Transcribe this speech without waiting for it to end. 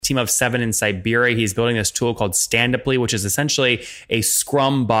team of 7 in Siberia. He's building this tool called Standuply, which is essentially a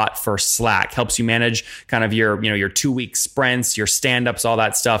Scrum bot for Slack. Helps you manage kind of your 2-week sprints, your stand-ups, all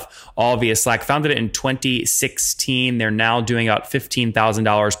that stuff, all via Slack. Founded it in 2016. They're now doing about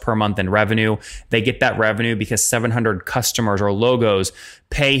 $15,000 per month in revenue. They get that revenue because 700 customers or logos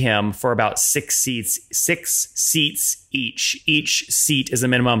pay him for about 6 seats each. Each seat is a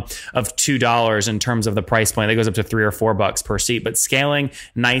minimum of $2 in terms of the price point. That goes up to $3 or $4 per seat, but scaling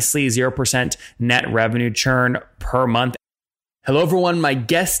nicely, 0% net revenue churn per month. Hello, everyone. My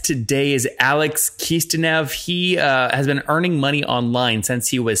guest today is Alex Kistenev. He has been earning money online since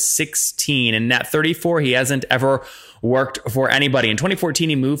he was 16. And at 34, he hasn't ever worked for anybody. In 2014,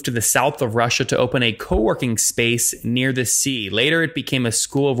 he moved to the south of Russia to open a co-working space near the sea. Later, it became a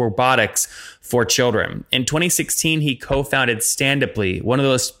school of robotics for children. In 2016, he co-founded Standuply, one of the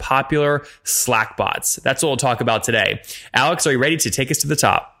most popular Slack bots. That's what we'll talk about today. Alex, are you ready to take us to the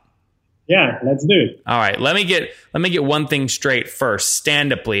top? Yeah, let's do it. All right, let me get one thing straight first.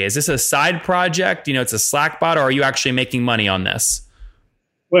 Standuply, is this a side project? It's a Slack bot, or are you actually making money on this?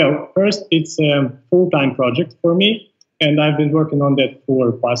 Well, first, it's a full-time project for me, and I've been working on that for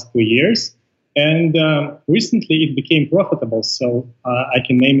the past 2 years. And recently, it became profitable, so I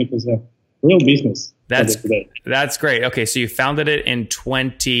can name it as a real business. That's great. Okay, so you founded it in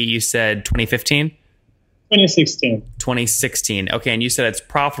 2015? 2016. Okay, and you said it's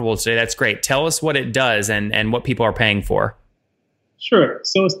profitable today. That's great. Tell us what it does and what people are paying for. Sure.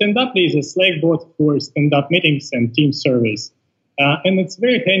 So Standuply is a Slack bot for stand-up meetings and team surveys. And it's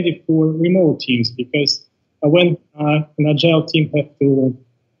very handy for remote teams because when an agile team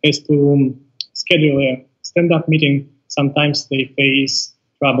has to schedule a stand-up meeting, sometimes they face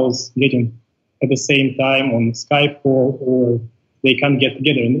troubles getting at the same time on Skype call, or they can't get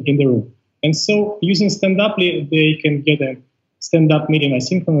together in the room. And so using Standuply, they can get a stand-up meeting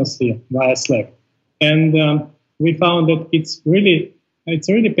asynchronously via Slack. And we found that it's really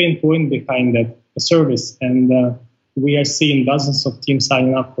pain point behind that service. And we are seeing dozens of teams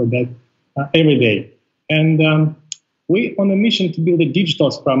signing up for that every day. And we're on a mission to build a digital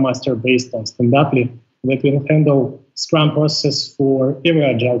Scrum Master based on Standuply that will handle Scrum process for every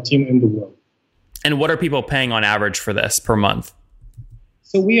agile team in the world. And what are people paying on average for this per month?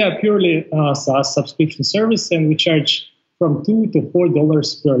 So we are purely a SaaS subscription service, and we charge from $2 to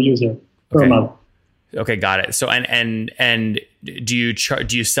 $4 per user per month. Okay, got it. So and do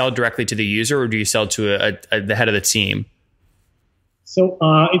you sell directly to the user, or do you sell to the head of the team? So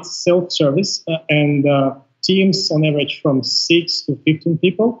it's self-service, and teams on average from 6 to 15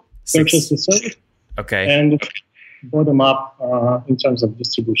 people purchase the service. Okay, and bottom up in terms of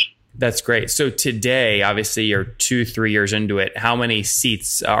distribution. That's great. So today, obviously, you're 2-3 years into it. How many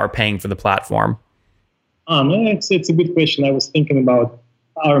seats are paying for the platform? It's a good question. I was thinking about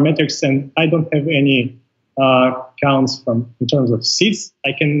our metrics, and I don't have any counts in terms of seats.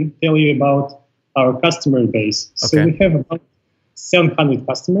 I can tell you about our customer base. So we have about 700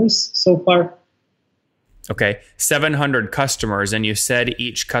 customers so far. Okay, 700 customers, and you said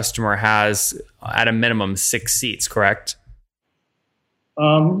each customer has, at a minimum, 6 seats, correct?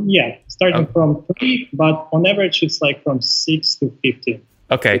 Starting from 3, but on average, it's like from 6 to 15.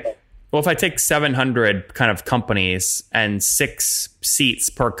 Okay. Well, if I take 700 kind of companies and 6 seats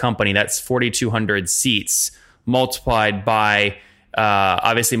per company, that's 4,200 seats multiplied by,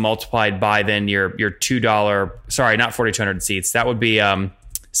 multiplied by then your $2, sorry, not 4,200 seats. That would be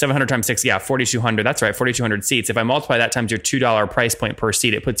 700 times 6, 4,200. That's right, 4,200 seats. If I multiply that times your $2 price point per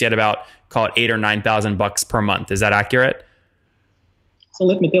seat, it puts you at about, call it $8,000 or $9,000 per month. Is that accurate? So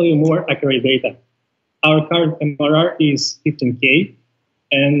let me tell you more accurate data. Our current MRR is 15K.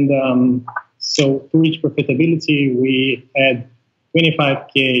 And so to reach profitability, we had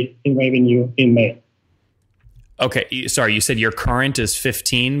 25K in revenue in May. Okay. Sorry, you said your current is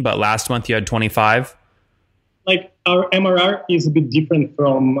 15, but last month you had 25? Like our MRR is a bit different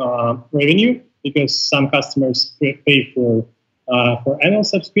from revenue because some customers pay for annual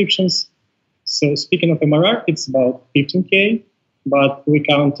subscriptions. So speaking of MRR, it's about 15K. But we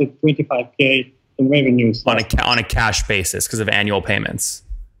counted 25K in revenues on a cash basis because of annual payments.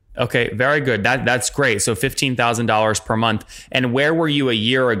 Okay, very good. That's great. So $15,000 per month. And where were you a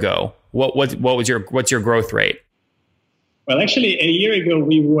year ago? What's your growth rate? Well, actually, a year ago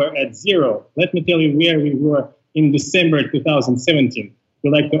we were at 0. Let me tell you where we were in December 2017.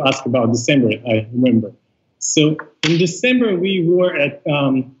 You like to ask about December, I remember. So in December we were at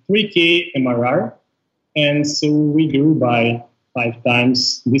 3K MRR, and so we grew by 5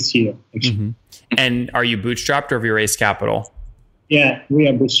 times this year. Mm-hmm. And are you bootstrapped or have you raised capital? Yeah, we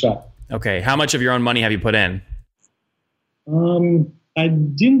are bootstrapped. Okay. How much of your own money have you put in? I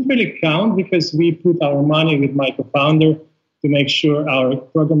didn't really count because we put our money with my co-founder to make sure our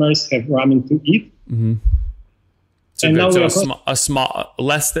programmers have ramen to eat. Mm-hmm. So, and good. now So a small,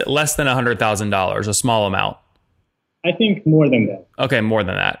 less than $100,000, a small amount. I think more than that. Okay, more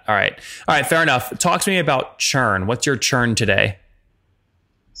than that. All right. Fair enough. Talk to me about churn. What's your churn today?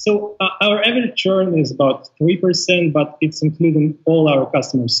 So our average churn is about 3%, but it's including all our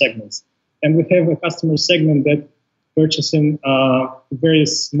customer segments. And we have a customer segment that purchasing very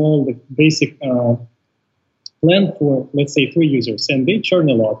small, basic plan for, let's say, 3 users, and they churn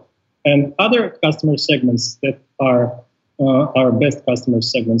a lot. And other customer segments that are our best customer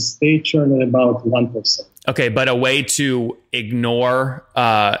segments, they churn at about 1%. Okay, but a way to ignore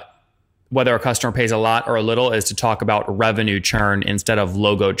whether a customer pays a lot or a little is to talk about revenue churn instead of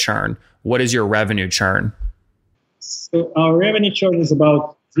logo churn. What is your revenue churn? So our revenue churn is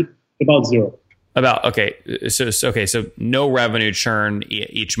about 0. So no revenue churn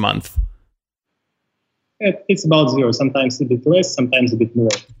each month. It's about 0. Sometimes a bit less, sometimes a bit more.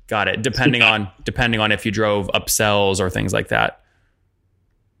 Got it. Depending on if you drove upsells or things like that.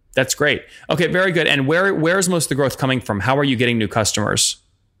 That's great. Okay, very good. And where's most of the growth coming from? How are you getting new customers?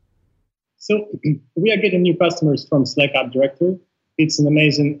 So we are getting new customers from Slack App Directory. It's an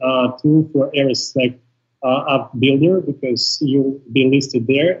amazing tool for areas Slack App Builder because you'll be listed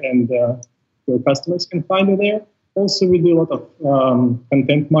there and your customers can find you there. Also, we do a lot of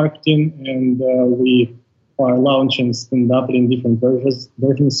content marketing, and we are launching stand-up in different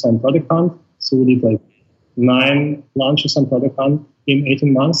versions on Product Hunt. So we did like 9 launches on Product Hunt in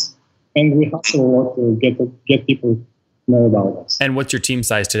 18 months, and we hustle a lot to get people to know about us. And what's your team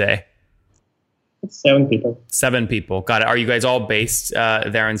size today? It's 7 people. 7 people. Got it. Are you guys all based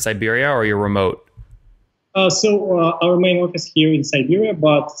there in Siberia, or are you remote? So our main office here in Siberia,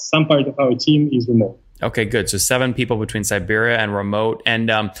 but some part of our team is remote. Okay, good. So 7 people between Siberia and remote.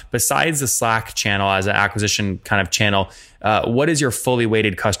 And besides the Slack channel as an acquisition kind of channel, what is your fully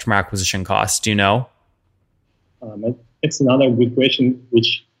weighted customer acquisition cost? Do you know? It's another good question,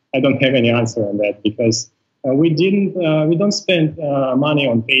 which I don't have any answer on that because we don't spend money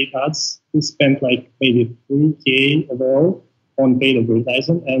on paid ads. We spent like maybe $3,000 overall on paid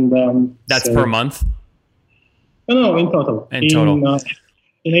advertising, and that's per month. No, in total. In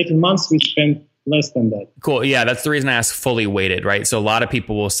 18 months, we spent less than that. Cool. Yeah, that's the reason I ask fully weighted, right? So a lot of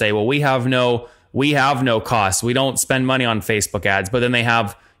people will say, well, we have no costs. We don't spend money on Facebook ads, but then they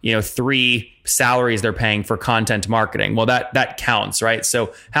have 3 salaries they're paying for content marketing. Well, that counts, right?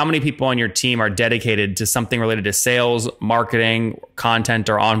 So how many people on your team are dedicated to something related to sales, marketing, content,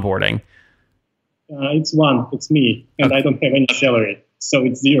 or onboarding? It's 1. It's me, and I don't have any salary, so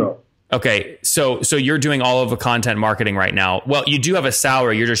it's 0. Okay, so you're doing all of the content marketing right now. Well, you do have a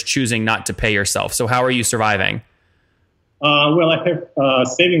salary. You're just choosing not to pay yourself. So how are you surviving? Well, I have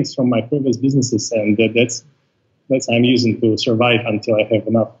savings from my previous businesses, and that's I'm using to survive until I have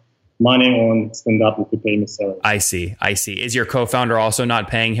enough money on stand-up to pay me salary. I see. Is your co-founder also not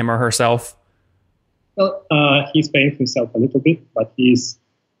paying him or herself? Well, he's paying himself a little bit, but he's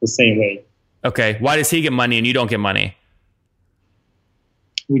the same way. Okay. Why does he get money and you don't get money?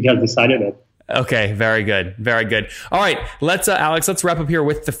 We have decided it. Okay. Very good. Very good. All right. Alex, let's wrap up here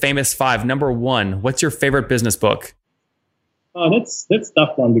with the famous 5. Number 1, what's your favorite business book? That's a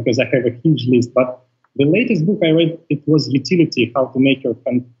tough one because I have a huge list, but the latest book I read, it was Utility, how to make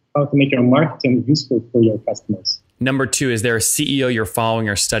your marketing useful for your customers. Number 2, is there a CEO you're following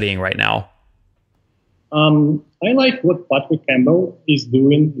or studying right now? I like what Patrick Campbell is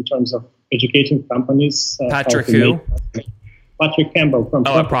doing in terms of educating companies. Patrick who? Patrick Campbell from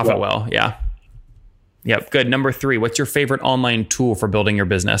Profitwell. Yeah. Yep. Good. Number 3, what's your favorite online tool for building your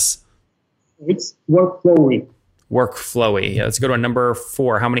business? It's Workflowy. Workflowy. Yeah, let's go to number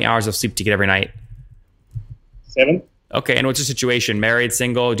 4. How many hours of sleep do you get every night? 7. Okay. And what's your situation? Married,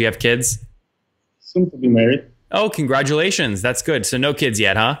 single? Do you have kids? Soon to be married. Oh, congratulations. That's good. So no kids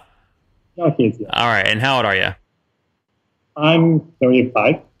yet, huh? No kids yet. All right. And how old are you? I'm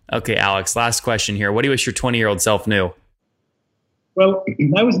 35. Okay, Alex, last question here. What do you wish your 20-year-old self knew? Well,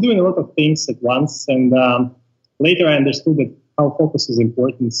 I was doing a lot of things at once, and later I understood that how focus is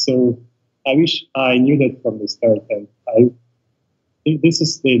important. So I wish I knew that from the start, and this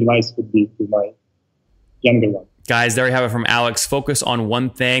is the advice would be to my younger one. Guys, there you have it from Alex. Focus on one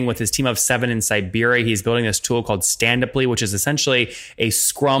thing. With his team of 7 in Siberia, he's building this tool called Standuply, which is essentially a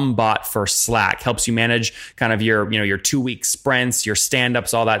Scrum bot for Slack. Helps you manage kind of your 2-week sprints, your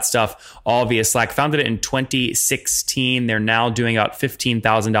stand-ups, all that stuff, all via Slack. Founded it in 2016. They're now doing about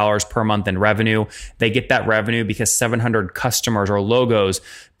 $15,000 per month in revenue. They get that revenue because 700 customers or logos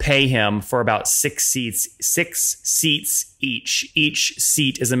pay him for about six seats each. Each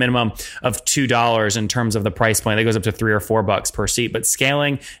seat is a minimum of $2 in terms of the price point. That goes up to $3 or $4 per seat, but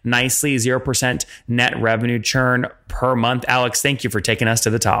scaling nicely, 0% net revenue churn per month. Alex, thank you for taking us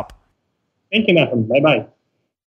to the top. Thank you, Nathan. Bye-bye.